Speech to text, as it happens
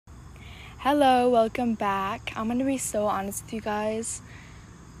Hello, welcome back. I'm going to be so honest with you guys.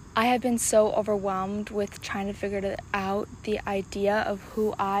 I have been so overwhelmed with trying to figure out the idea of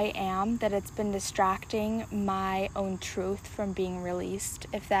who I am that it's been distracting my own truth from being released,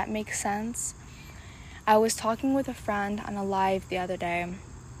 if that makes sense. I was talking with a friend on a live the other day,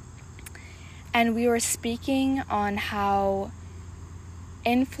 and we were speaking on how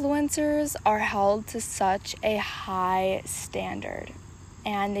influencers are held to such a high standard.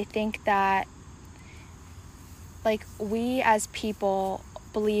 And they think that, we as people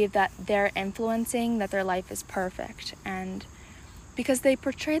believe that they're influencing, that their life is perfect. And because they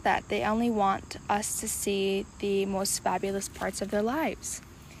portray that, they only want us to see the most fabulous parts of their lives.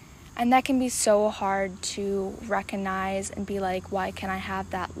 And that can be so hard to recognize and be like, why can't I have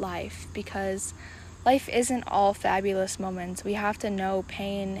that life? Because life isn't all fabulous moments. We have to know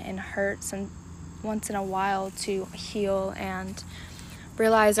pain and hurts and once in a while to heal and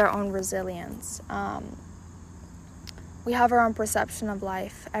realize our own resilience. We have our own perception of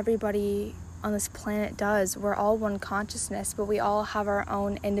life. Everybody on this planet does. We're all one consciousness, but we all have our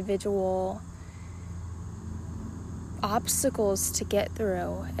own individual obstacles to get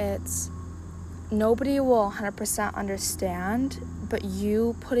through. Nobody will 100% understand, but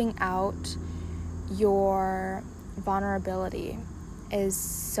you putting out your vulnerability is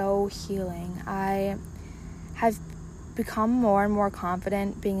so healing. I have become more and more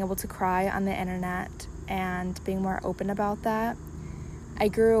confident being able to cry on the internet and being more open about that. I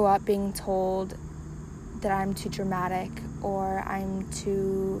grew up being told that I'm too dramatic or I'm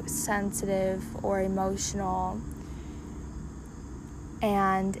too sensitive or emotional,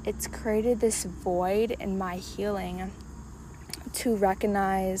 and it's created this void in my healing to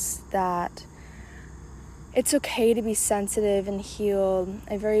recognize that it's okay to be sensitive and healed.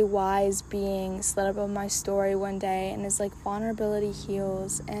 A very wise being slid up on my story one day and is like, vulnerability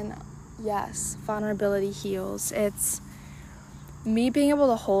heals. And yes, vulnerability heals. It's me being able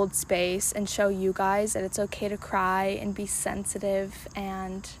to hold space and show you guys that it's okay to cry and be sensitive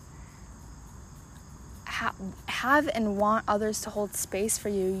and have and want others to hold space for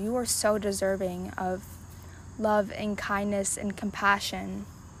you. You are so deserving of love and kindness and compassion.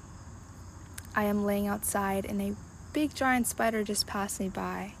 I am laying outside and a big giant spider just passed me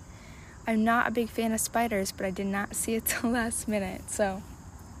by. I'm not a big fan of spiders, but I did not see it till last minute, so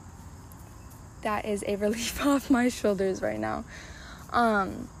that is a relief off my shoulders right now.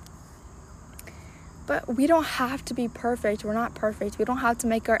 But we don't have to be perfect. We're not perfect. We don't have to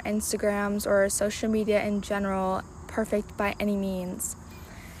make our Instagrams or social media in general perfect by any means.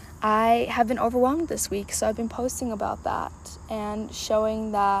 I have been overwhelmed this week, so I've been posting about that and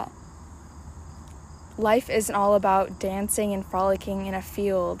showing that life isn't all about dancing and frolicking in a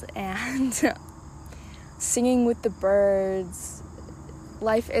field and singing with the birds.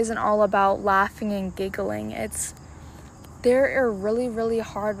 Life isn't all about laughing and giggling. There are really, really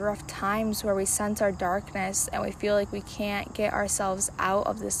hard, rough times where we sense our darkness and we feel like we can't get ourselves out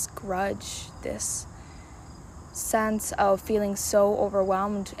of this grudge, this sense of feeling so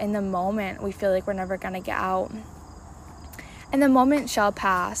overwhelmed. In the moment, we feel like we're never going to get out. And the moment shall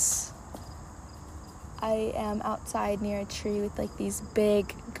pass. I am outside near a tree with these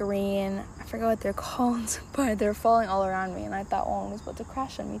big green, I forget what they're called, but they're falling all around me, and I thought one was about to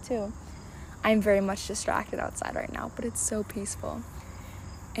crash on me too. I'm very much distracted outside right now, but it's so peaceful.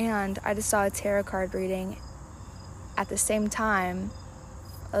 And I just saw a tarot card reading at the same time,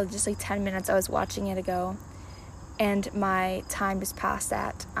 just 10 minutes I was watching it ago, and my time just passed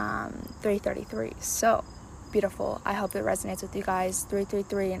at 3:33. So beautiful. I hope it resonates with you guys.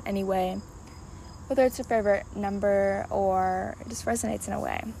 333 in any way, whether it's your favorite number or it just resonates in a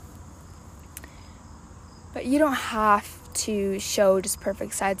way. But you don't have to show just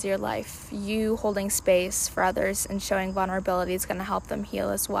perfect sides of your life. You holding space for others and showing vulnerability is going to help them heal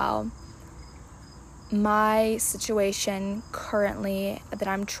as well. My situation currently that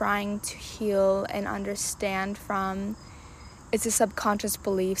I'm trying to heal and understand from is the subconscious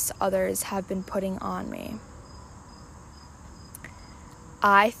beliefs others have been putting on me.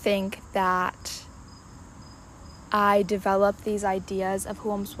 I think that I develop these ideas of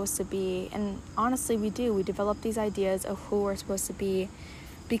who I'm supposed to be, and honestly we do. We develop these ideas of who we're supposed to be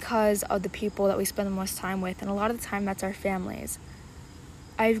because of the people that we spend the most time with, and a lot of the time that's our families.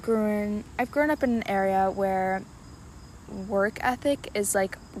 I've grown up in an area where work ethic is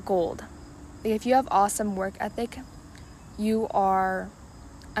like gold. If you have awesome work ethic, you are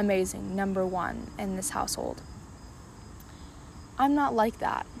amazing, number one in this household. I'm not like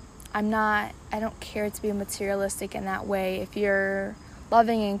that. I don't care to be materialistic in that way. If you're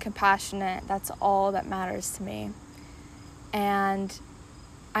loving and compassionate, that's all that matters to me. And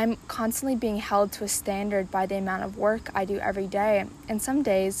I'm constantly being held to a standard by the amount of work I do every day. And some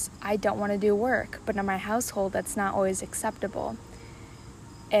days I don't want to do work, but in my household, that's not always acceptable.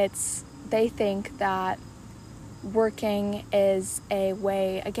 They think that working is a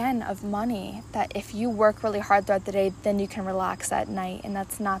way, again, of money, that if you work really hard throughout the day, then you can relax at night, and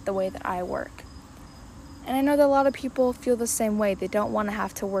that's not the way that I work. And I know that a lot of people feel the same way. They don't want to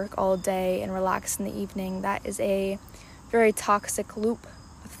have to work all day and relax in the evening. That is a very toxic loop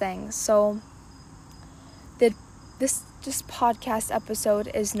of things. So this podcast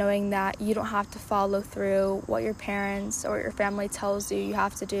episode is knowing that you don't have to follow through what your parents or your family tells you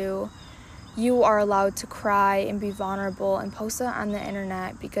have to do. You are allowed to cry and be vulnerable and post it on the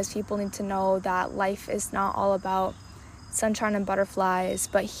internet, because people need to know that life is not all about sunshine and butterflies,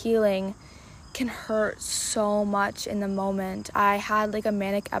 but healing can hurt so much in the moment. I had like a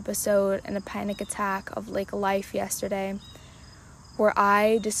manic episode and a panic attack of like life yesterday, where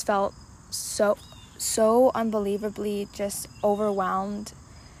I just felt so unbelievably just overwhelmed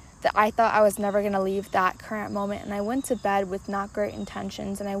that I thought I was never going to leave that current moment. And I went to bed with not great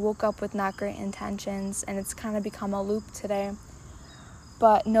intentions, and I woke up with not great intentions, and it's kind of become a loop today.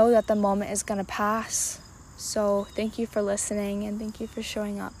 But know that the moment is going to pass. So thank you for listening, and thank you for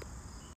showing up.